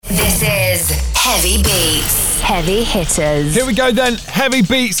Heavy beats, heavy hitters. Here we go then. Heavy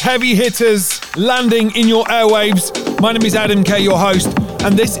beats, heavy hitters landing in your airwaves. My name is Adam K, your host,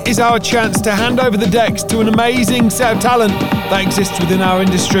 and this is our chance to hand over the decks to an amazing set of talent that exists within our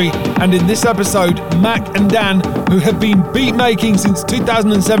industry. And in this episode, Mac and Dan, who have been beat making since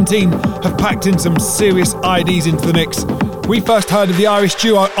 2017, have packed in some serious IDs into the mix. We first heard of the Irish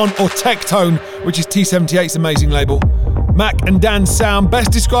duo on Autectone, which is T78's amazing label. Mac and Dan's sound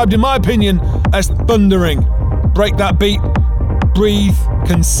best described, in my opinion, as thundering. Break That Beat, Breathe,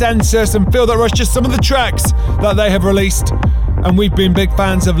 Consensus, and Feel That Rush, just some of the tracks that they have released. And we've been big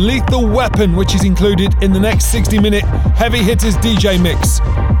fans of Lethal Weapon, which is included in the next 60-minute Heavy Hitters DJ mix.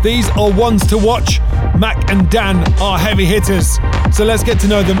 These are ones to watch. Mac and Dan are heavy hitters. So let's get to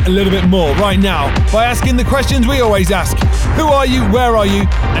know them a little bit more right now by asking the questions we always ask. Who are you, where are you,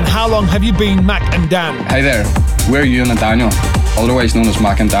 and how long have you been Mac and Dan? Hi there, we're Ewan and Daniel, otherwise known as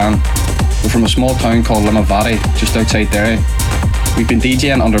Mac and Dan. We're from a small town called Limavady, just outside Derry. We've been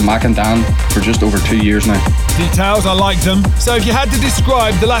DJing under Mac and Dan for just over 2 years now. Details, I like them. So if you had to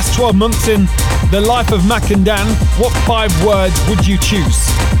describe the last 12 months in the life of Mac and Dan, what 5 words would you choose?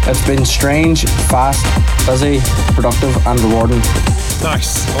 It's been strange, fast, busy, productive and rewarding.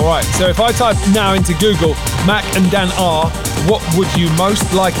 Nice. Alright, so if I type now into Google, Mac and Dan are, what would you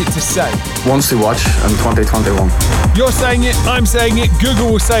most like it to say? Ones to watch in 2021. You're saying it, I'm saying it,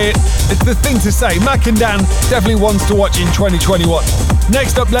 Google will say it. It's the thing to say. Mac and Dan definitely ones to watch in 2021.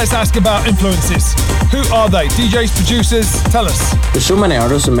 Next up, let's ask about influences. Who are they? DJs, producers? Tell us. There's so many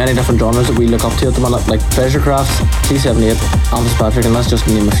artists and many different genres that we look up to at the minute, like Pleasurecraft, T78, Alvis Patrick, and that's just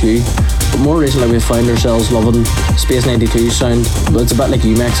to name a few. But more recently we've found ourselves loving Space 92's sound, but it's a bit like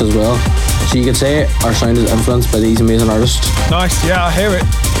UMEX as well. So you could say our sound is influenced by these amazing artists. Nice, yeah, I hear it.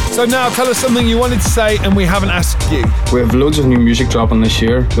 So now tell us something you wanted to say and we haven't asked you. We have loads of new music dropping this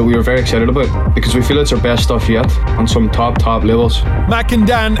year that we are very excited about because we feel it's our best stuff yet on some top labels. Mac and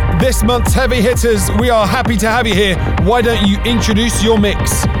Dan, this month's heavy hitters, we are happy to have you here. Why don't you introduce your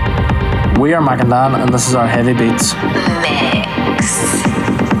mix? We are Mac and Dan and this is our Heavy Beats Mix.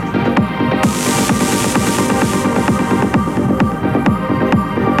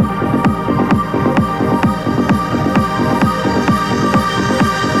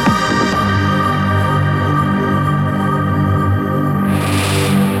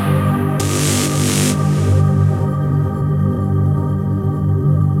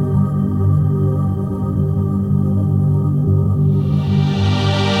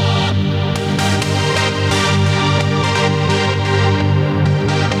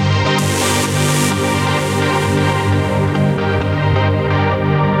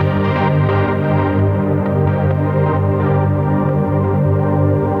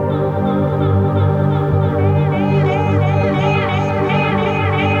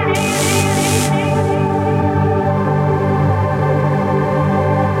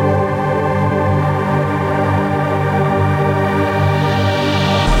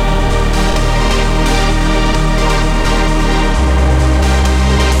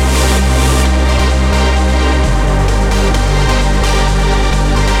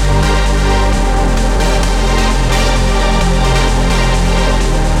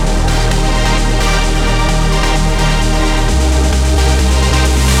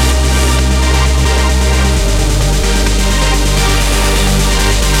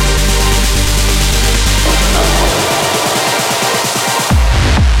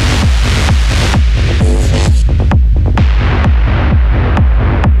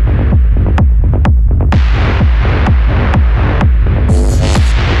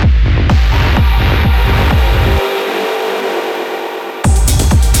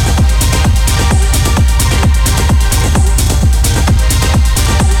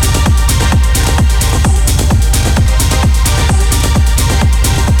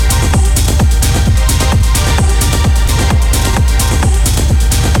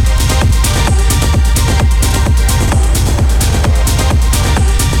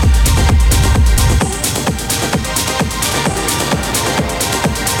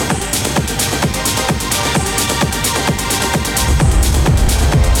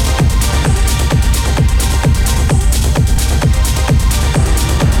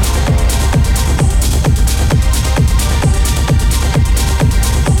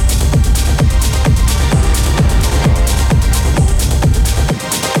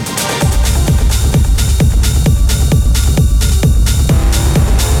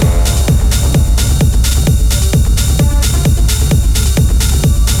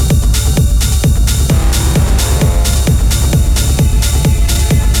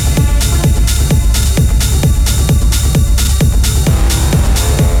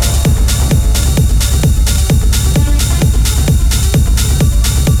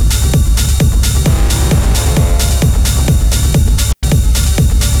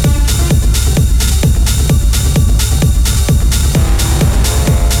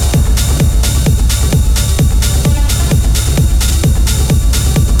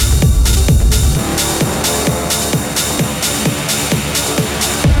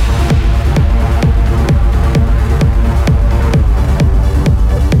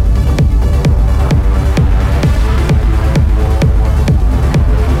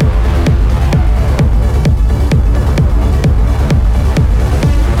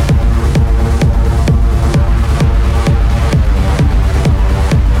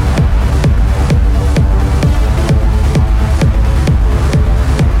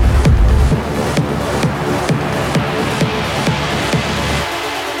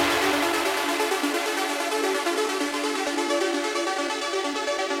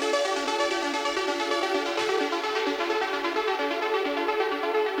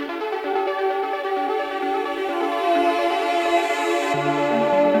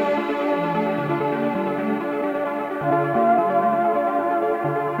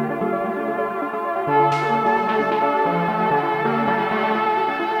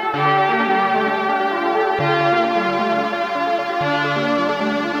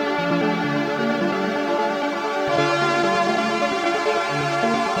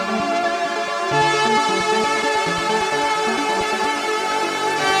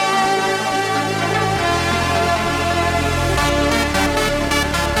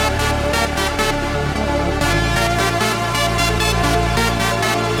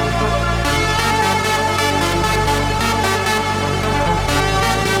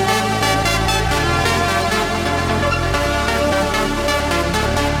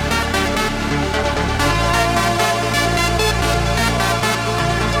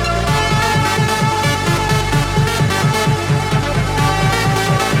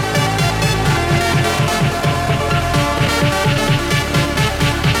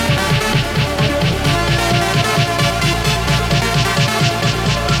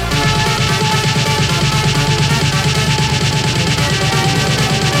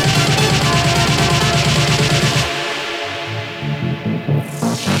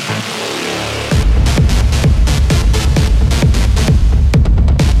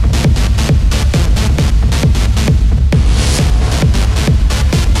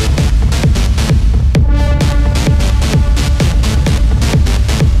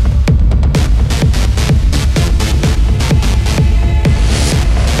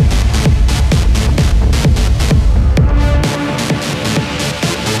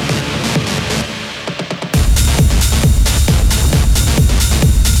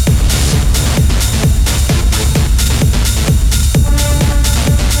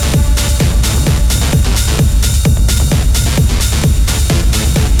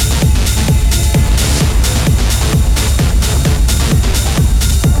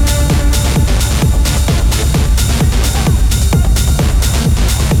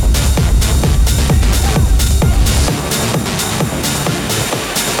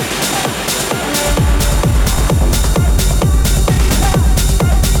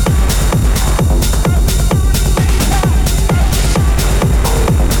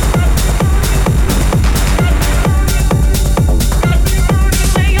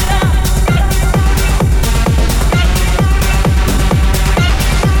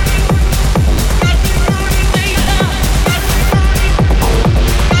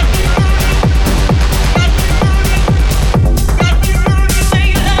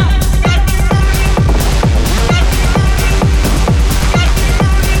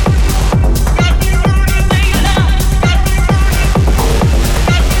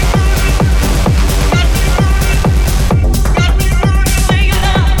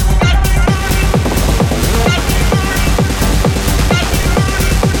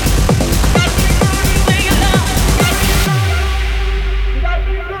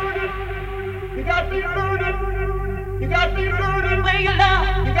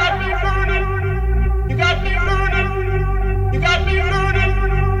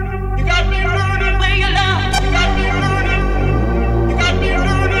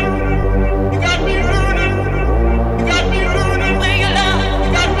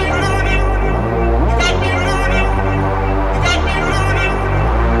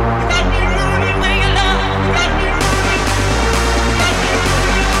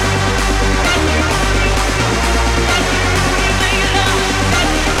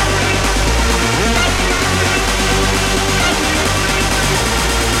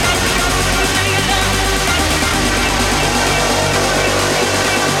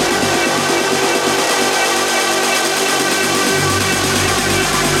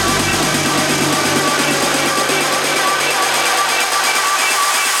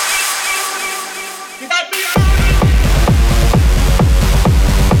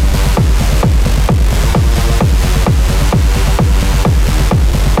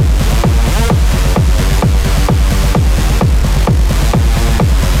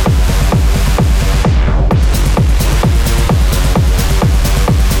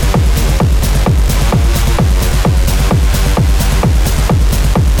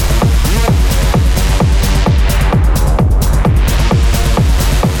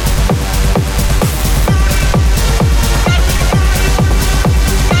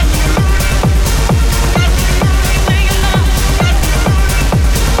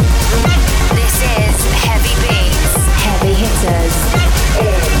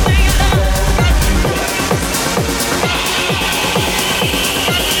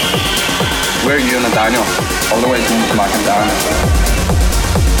 we're Ewan and Daniel, otherwise known as Mac and Dan.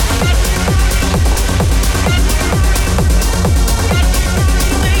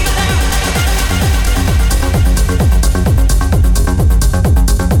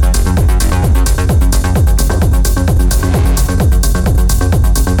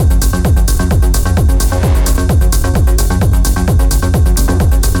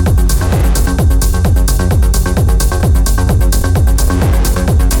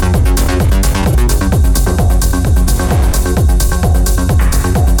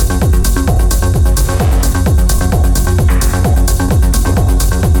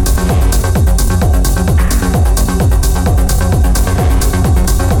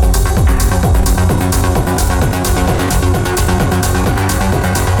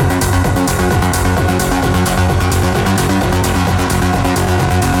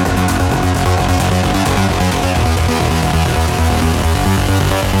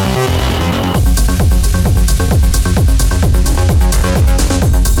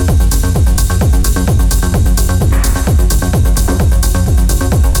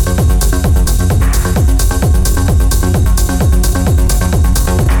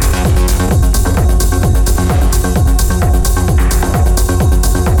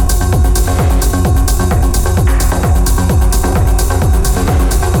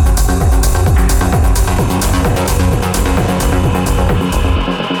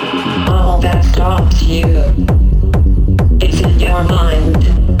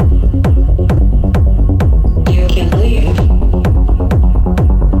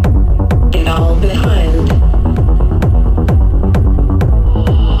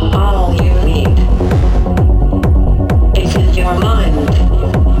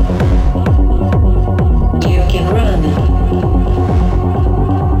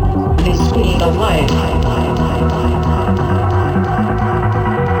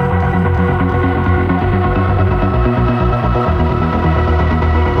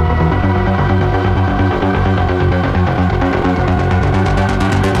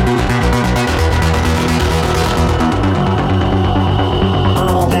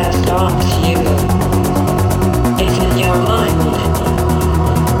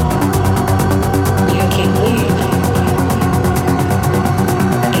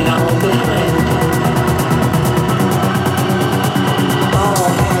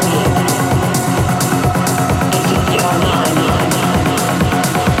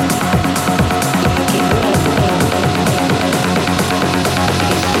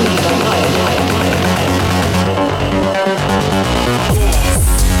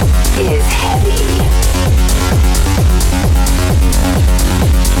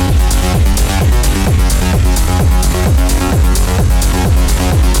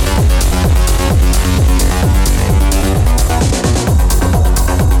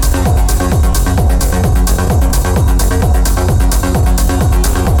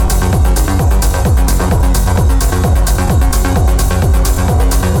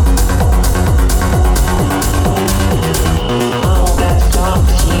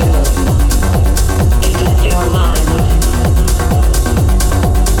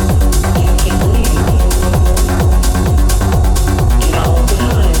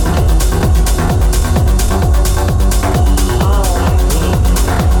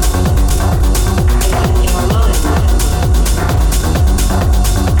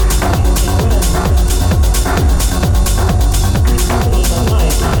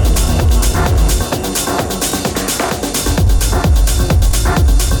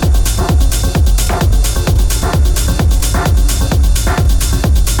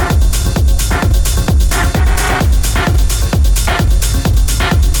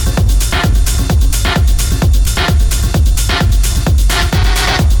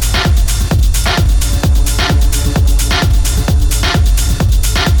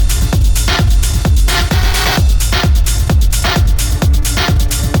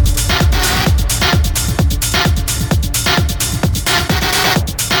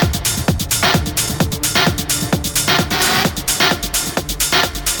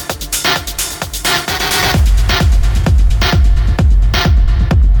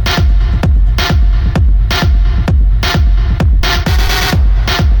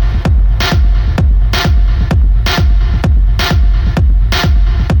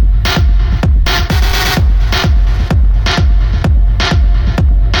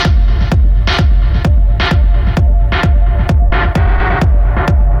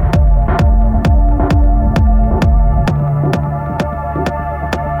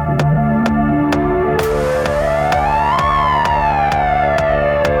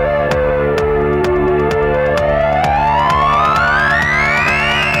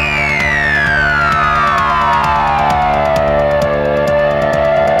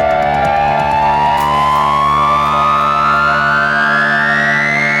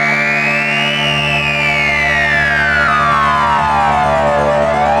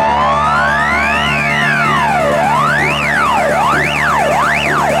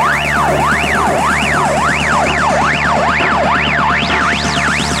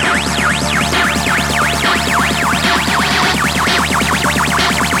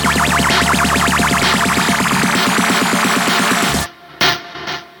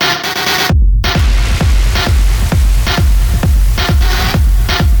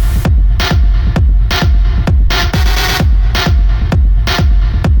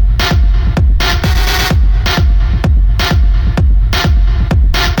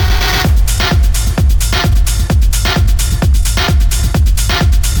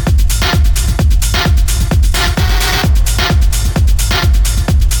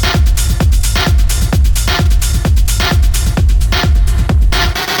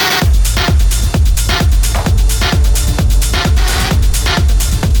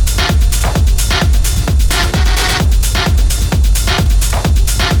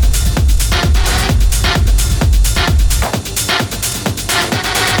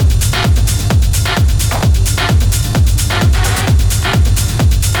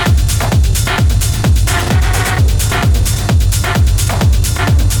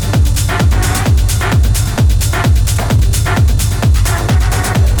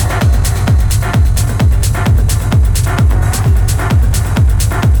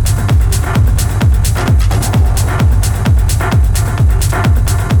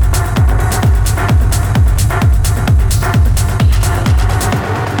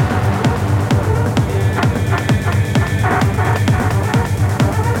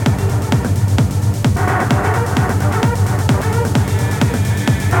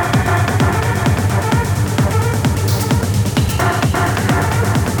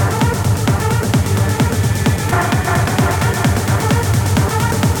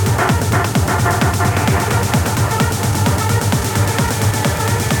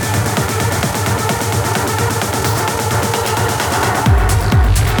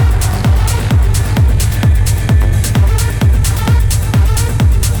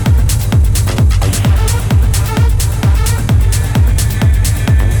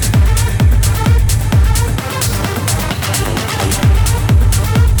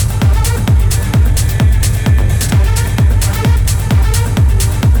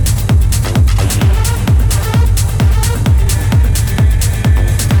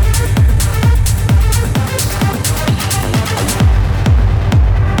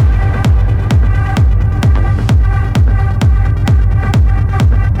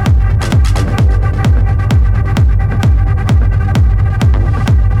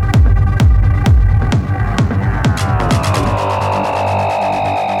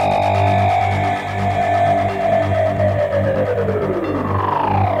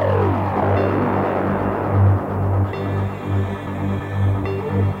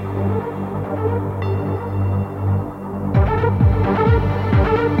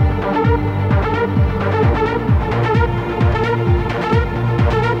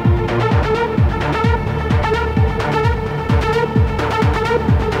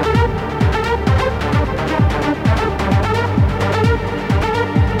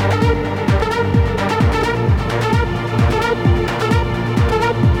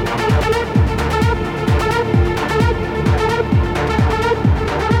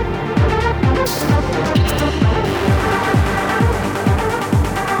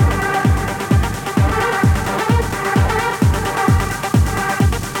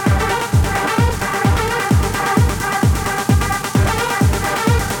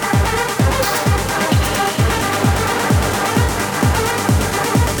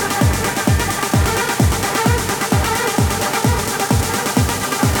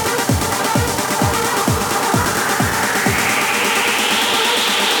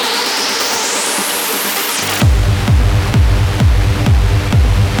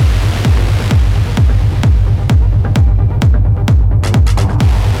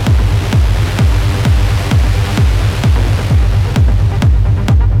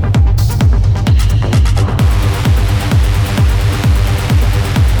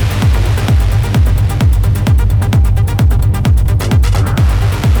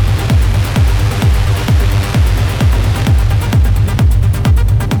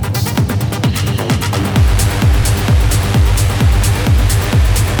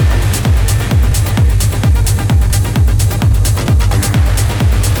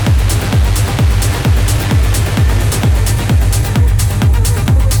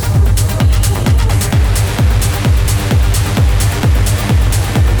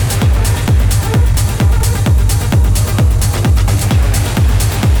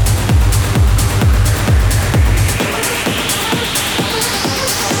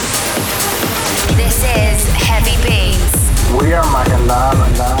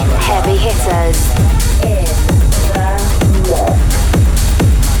 Heavy hitters.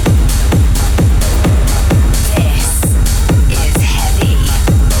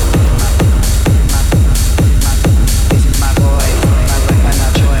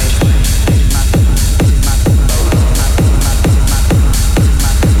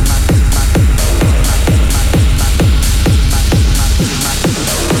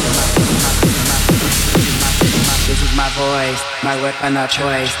 My weapon of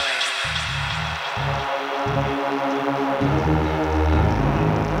choice.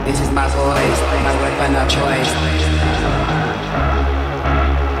 This is my voice, my weapon of choice.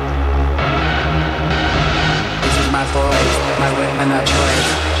 This is my voice, my weapon of choice.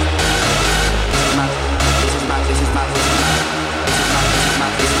 This is my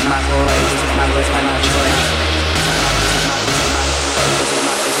voice, my weapon of choice.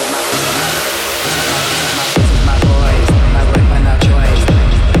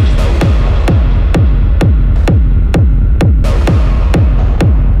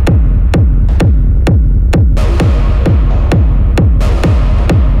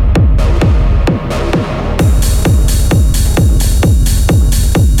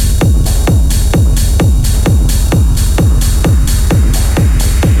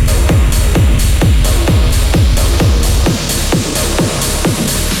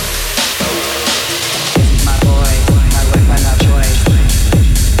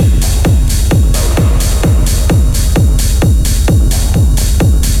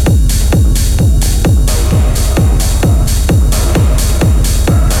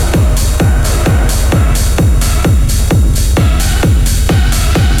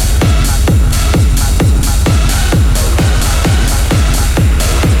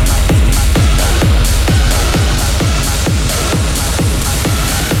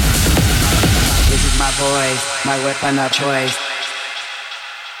 My weapon of choice.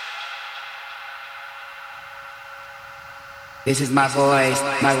 This is my voice,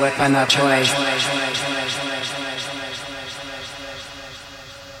 my weapon of choice. This is my voice, my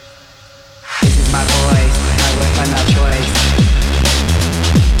weapon of choice. This is my voice, my weapon of choice. This is my voice, my weapon of choice.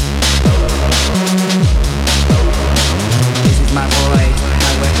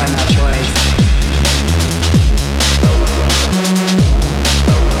 This is my voice, my weapon of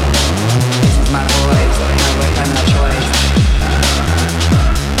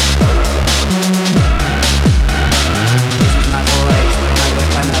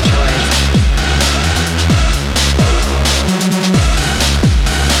choice.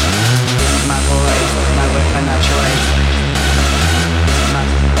 This is my voice, my weapon of choice.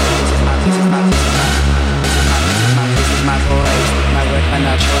 This is my voice, my weapon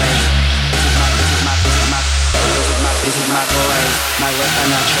of choice. This is my voice, my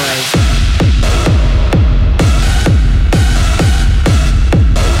weapon of choice.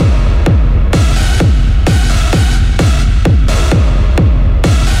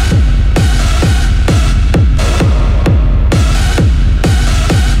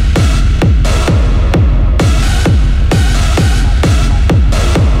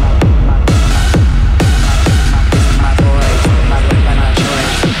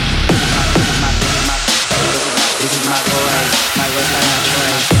 This is my voice, my weapon of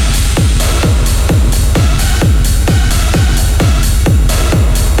choice.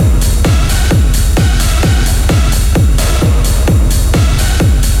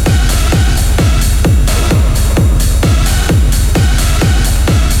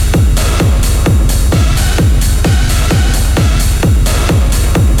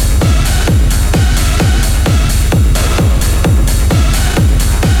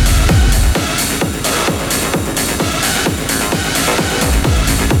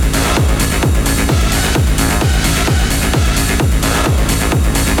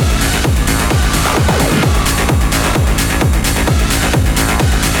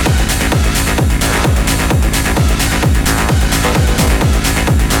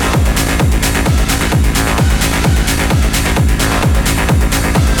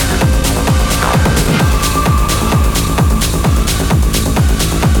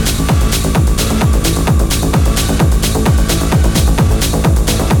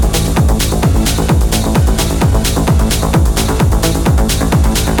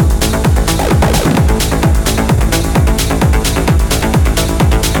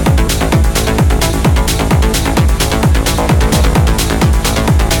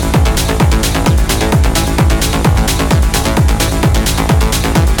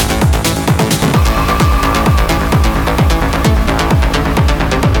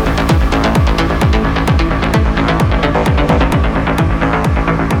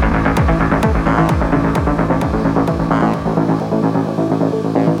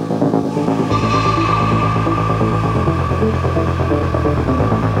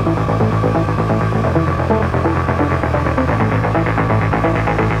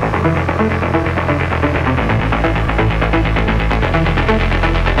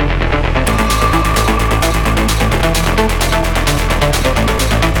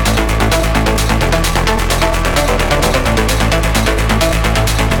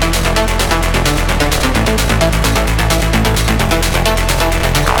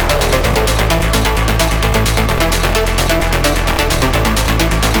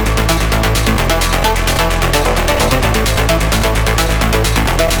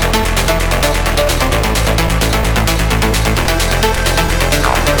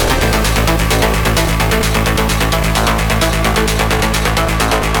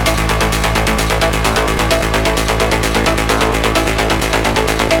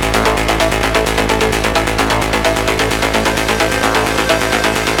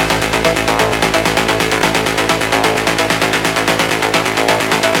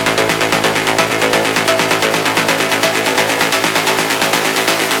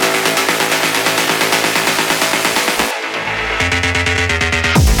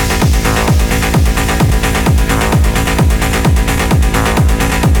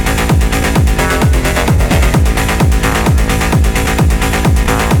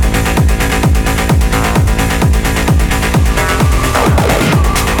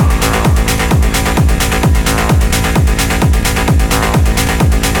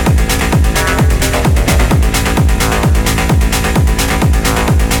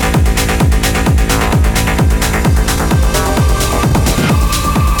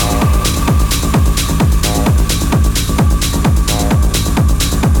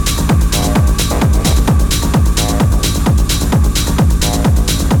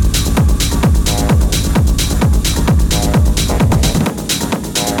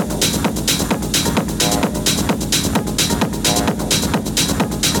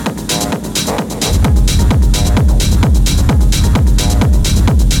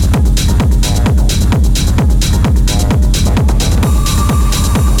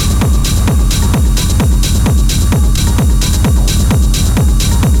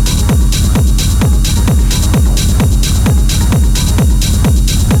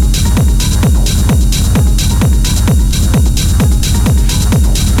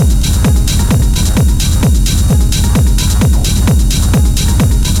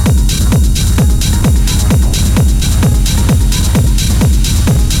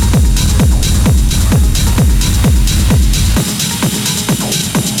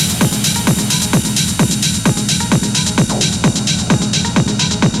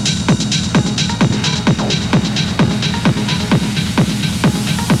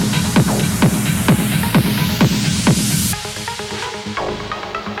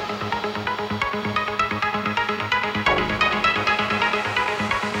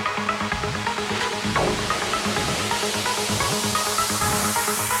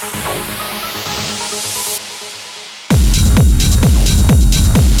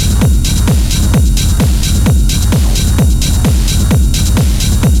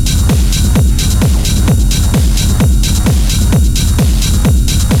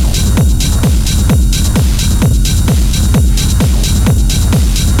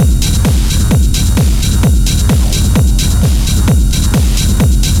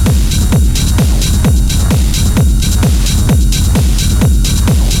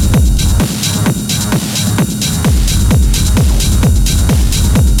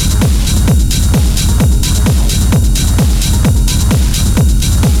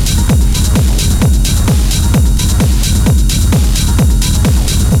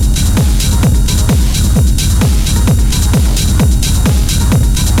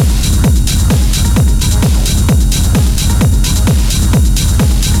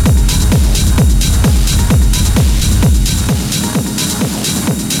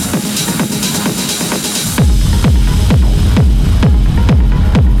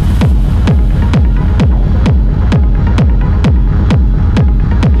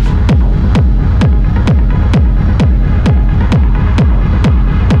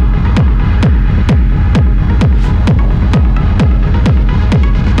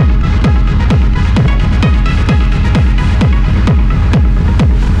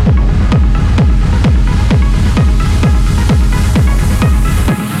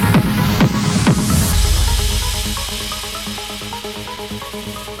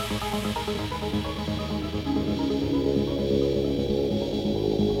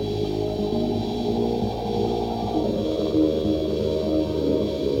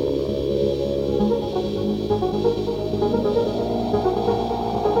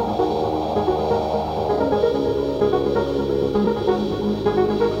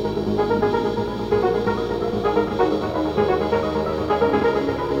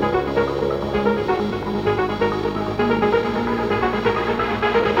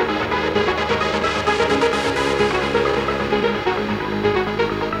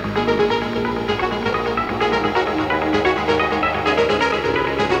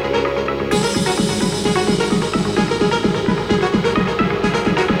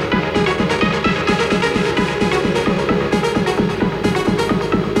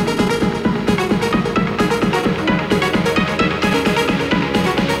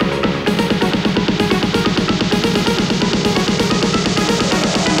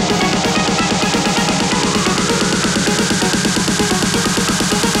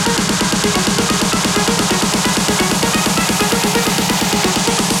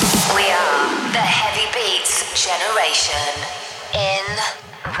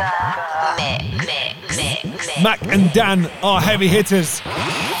 Mac and Dan are heavy hitters.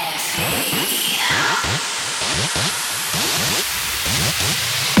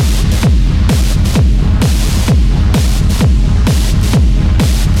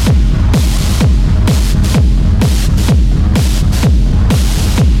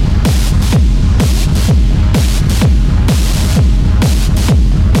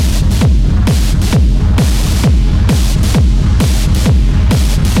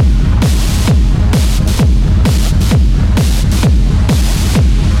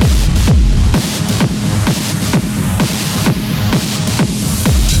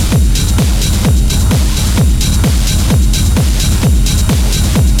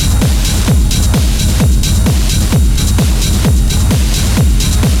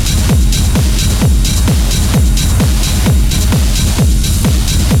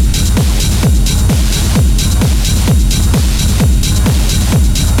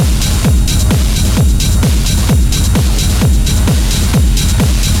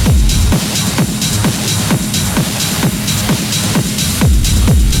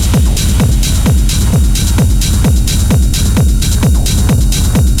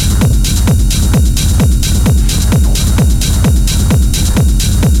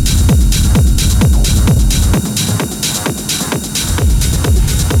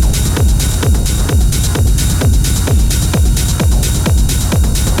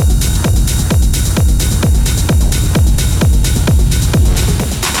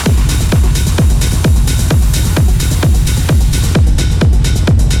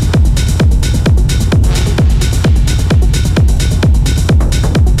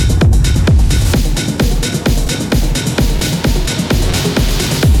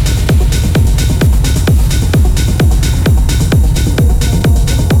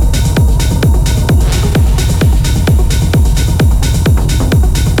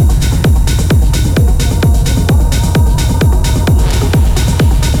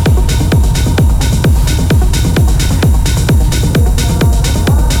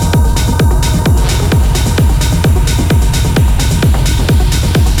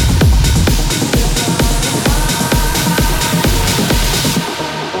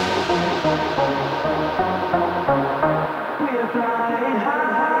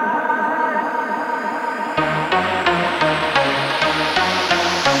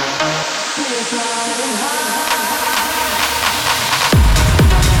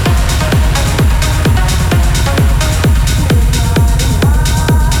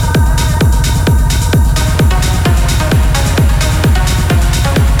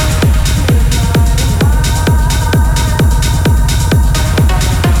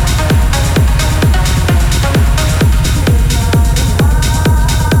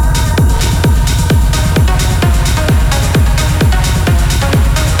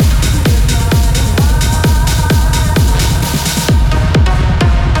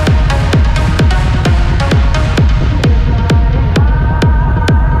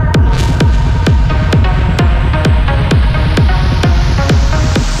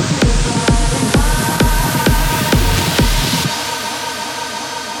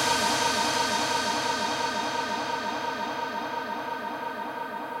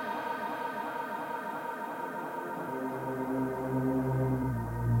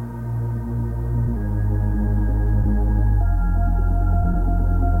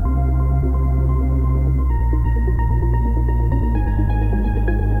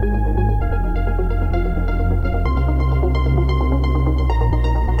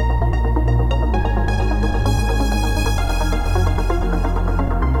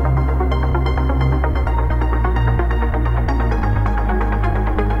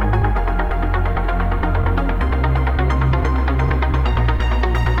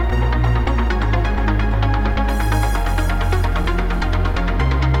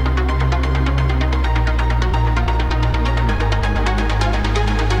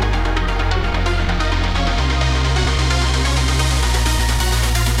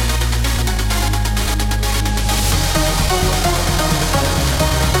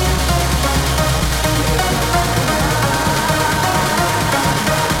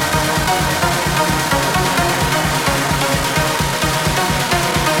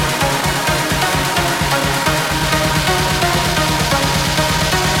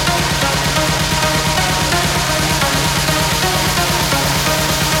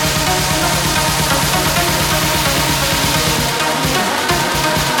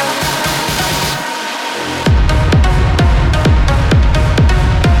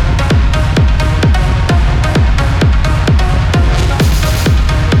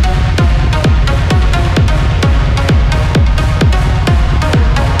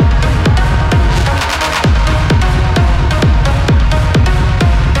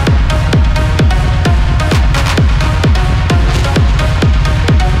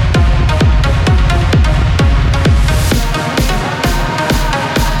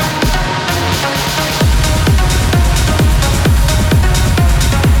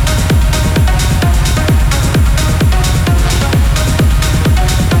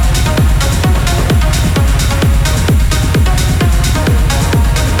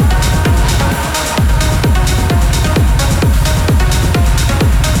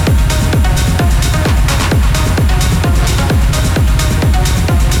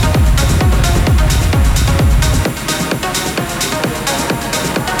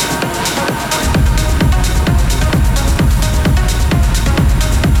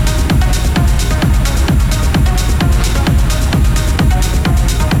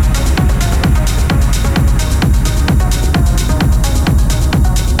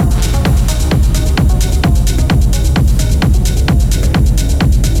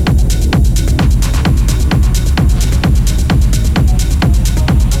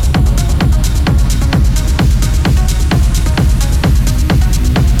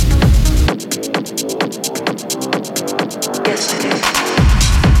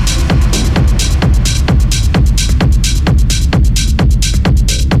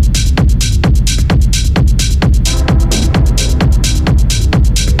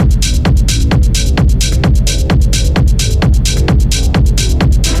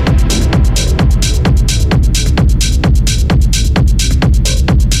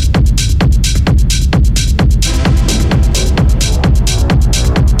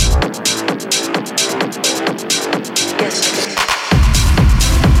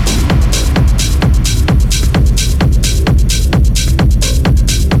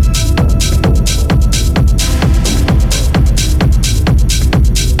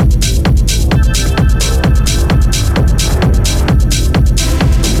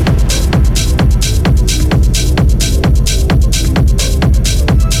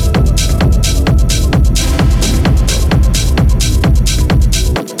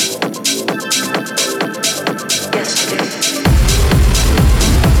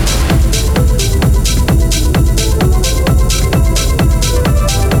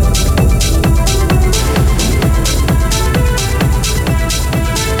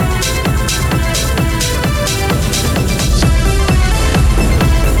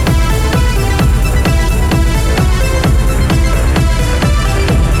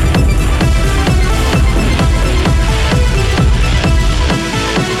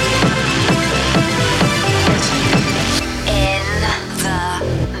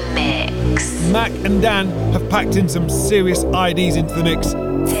 and Dan have packed in some serious IDs into the mix.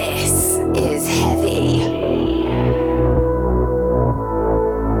 This is heavy.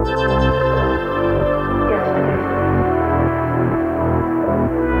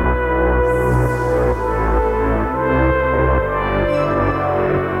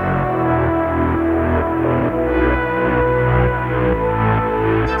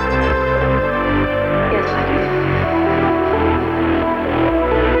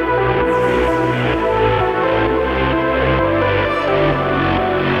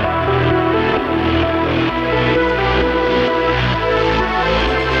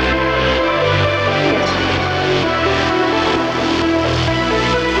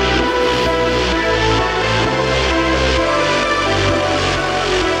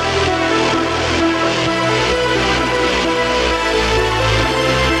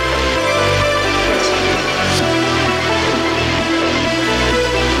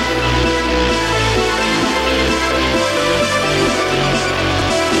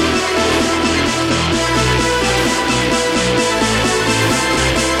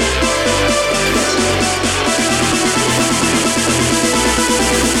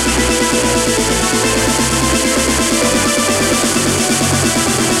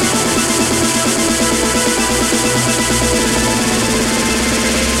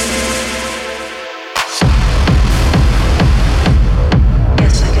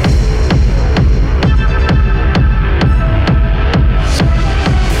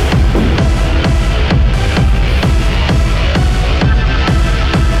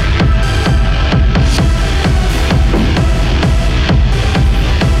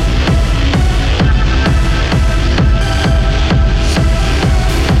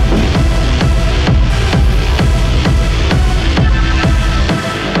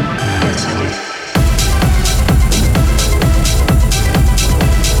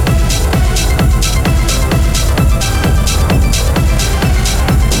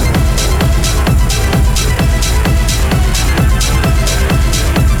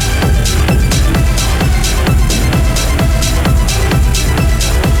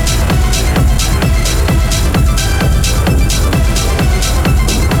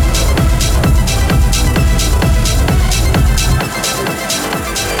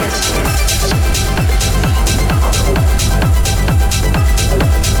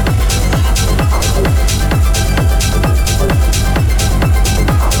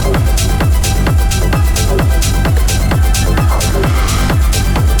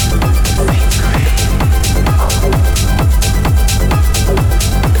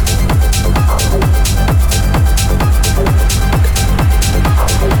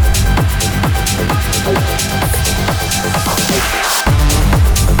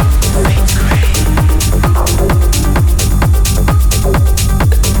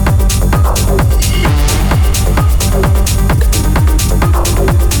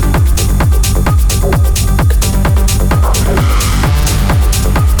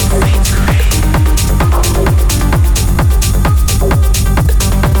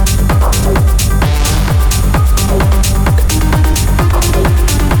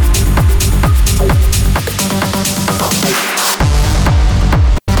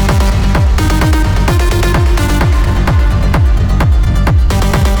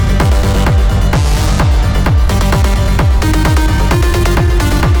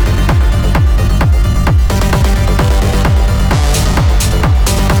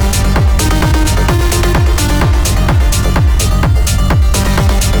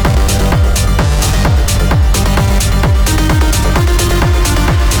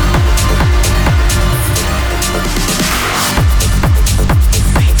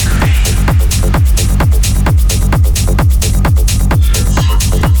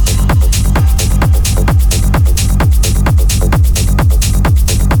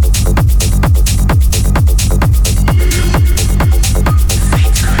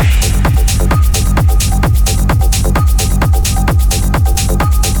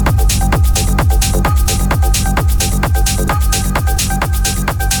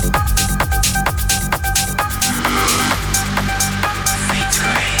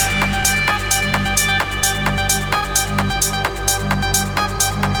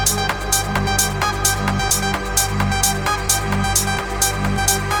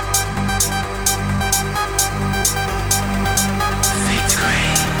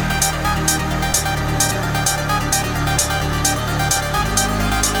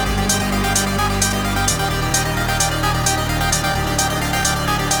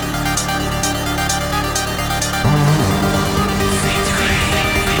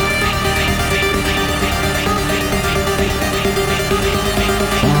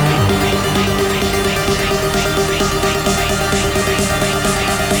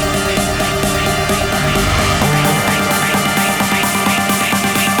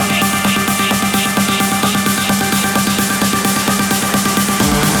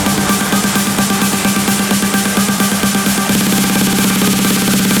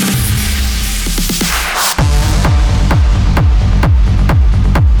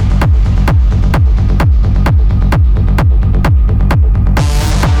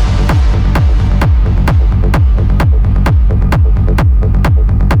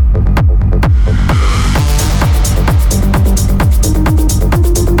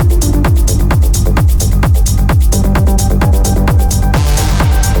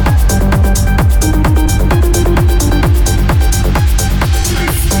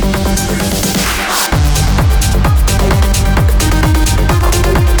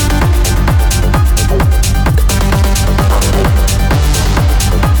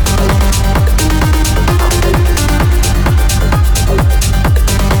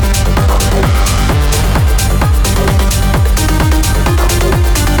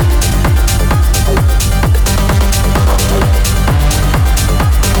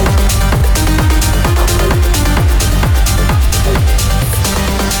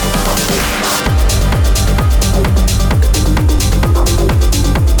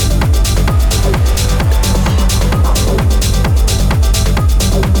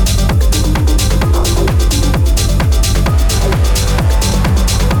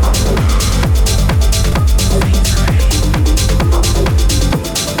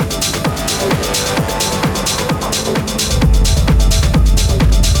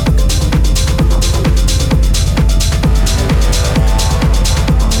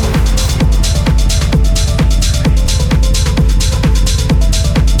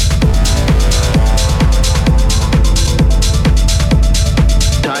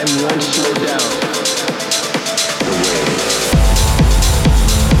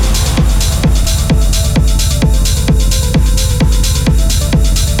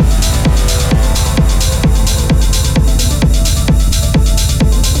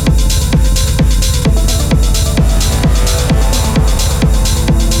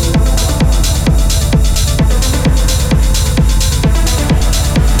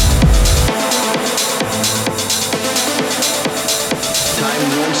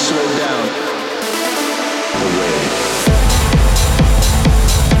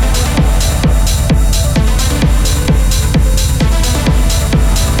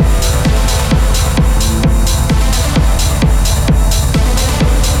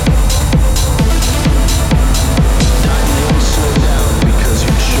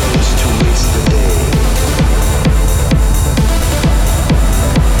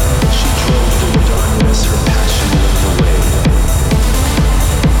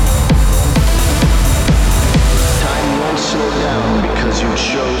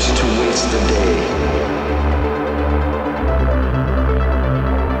 chose to waste the day.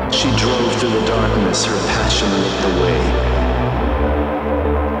 She drove through the darkness, her passion lit the way.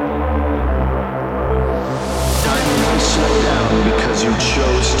 Time won't slow down because you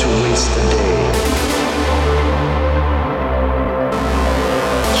chose to waste the day.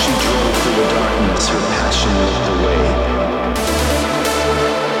 She drove through the darkness, her passion lit the way.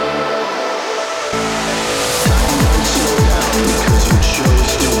 Time won't slow down because you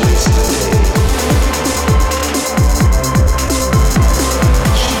chose to waste the day.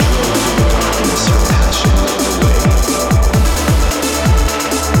 She drove through the darkness, her passion lit the way.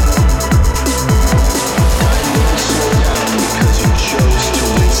 Time won't slow down because you chose to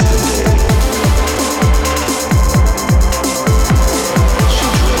waste the day. She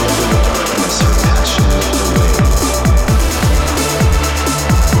drove through the darkness, her passion lit the way.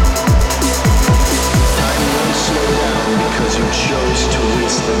 Time won't slow down because you chose to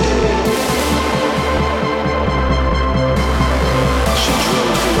waste the day. She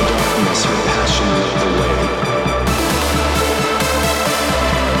drove through the darkness, her passion lit the way.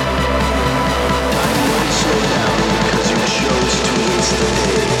 Time won't slow down because you chose to waste the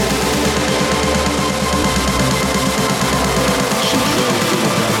day. She drove through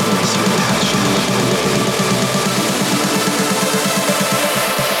the darkness, her passion lit the way.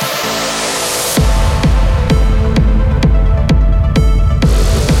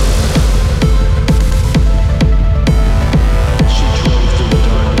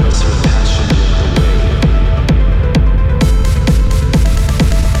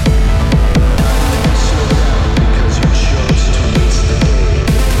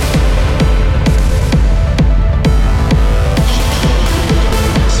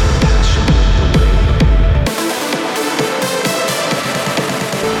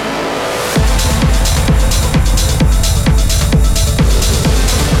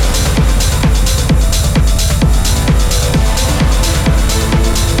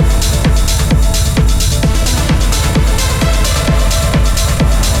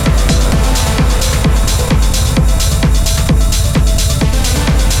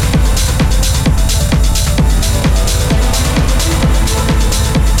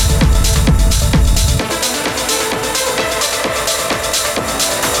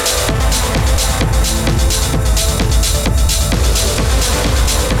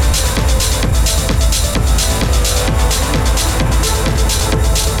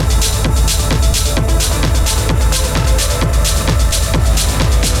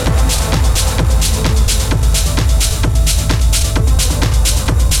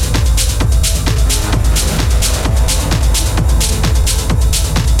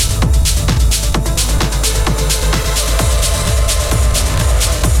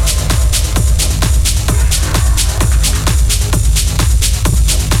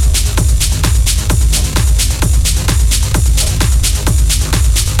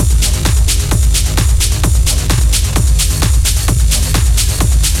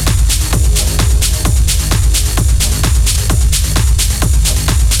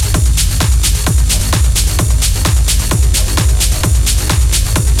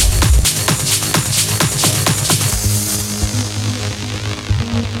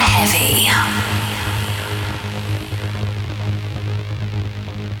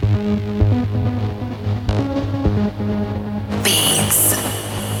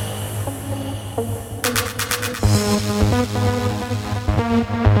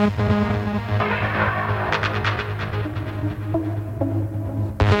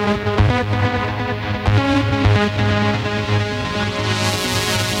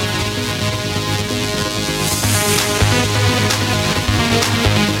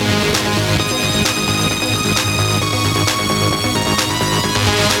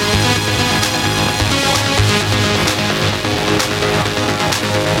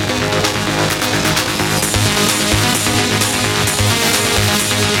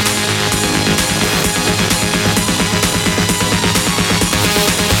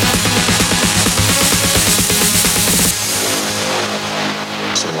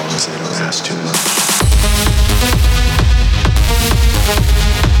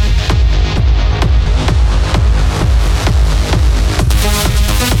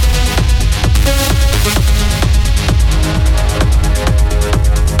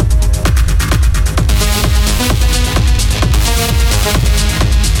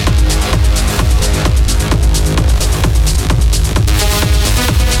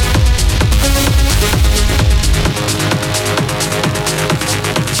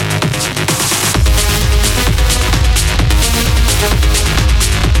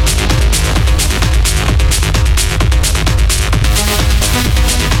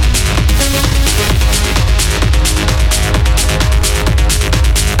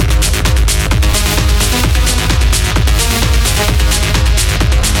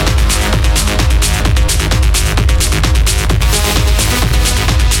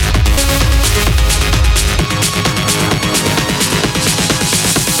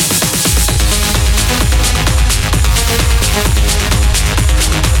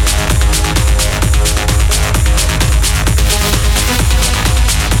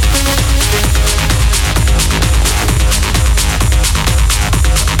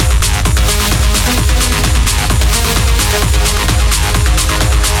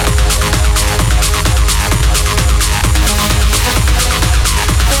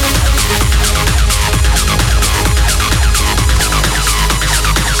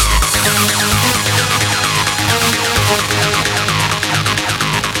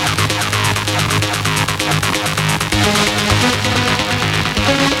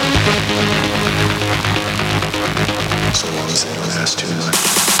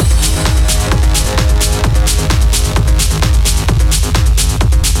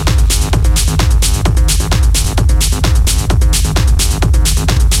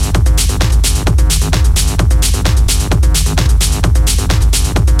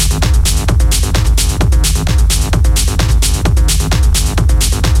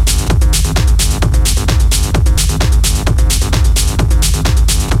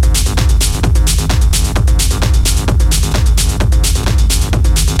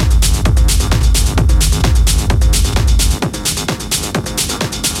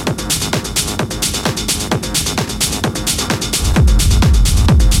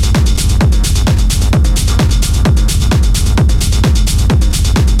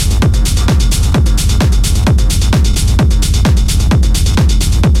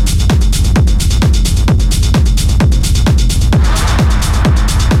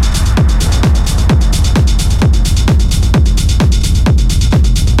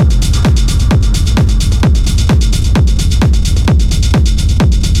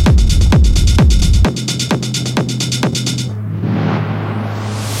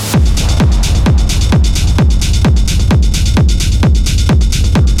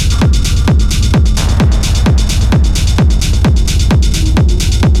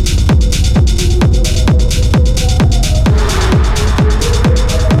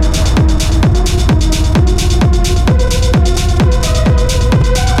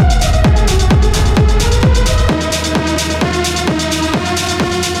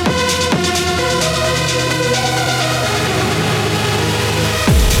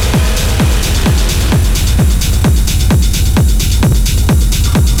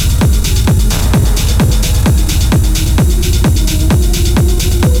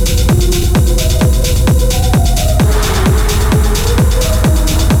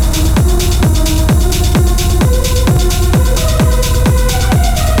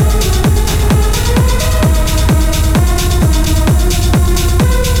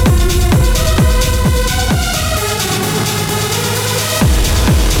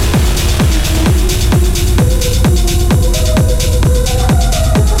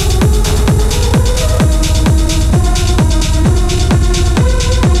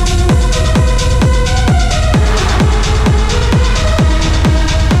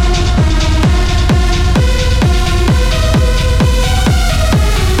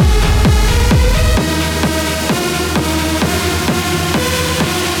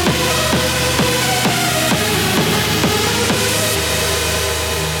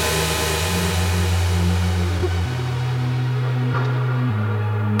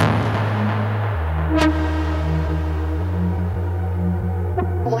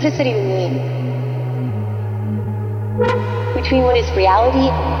 this city to mean? Between what is reality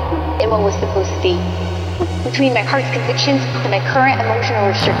and what was supposed to be. Between my heart's convictions and my current emotional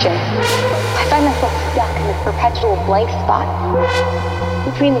restrictions. I find myself stuck in this perpetual blank spot.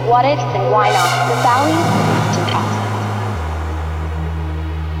 Between the what ifs and why not, the valleys and tops.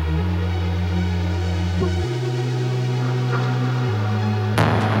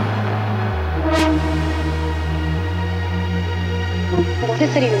 What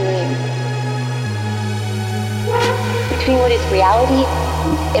does it even mean? Between what is reality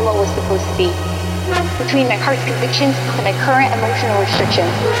and what was supposed to be. Between my heart's convictions and my current emotional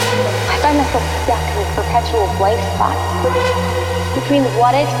restrictions. I find myself stuck in this perpetual blank spot. Between the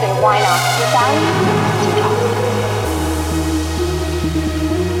what ifs and why not, the valleys and tops.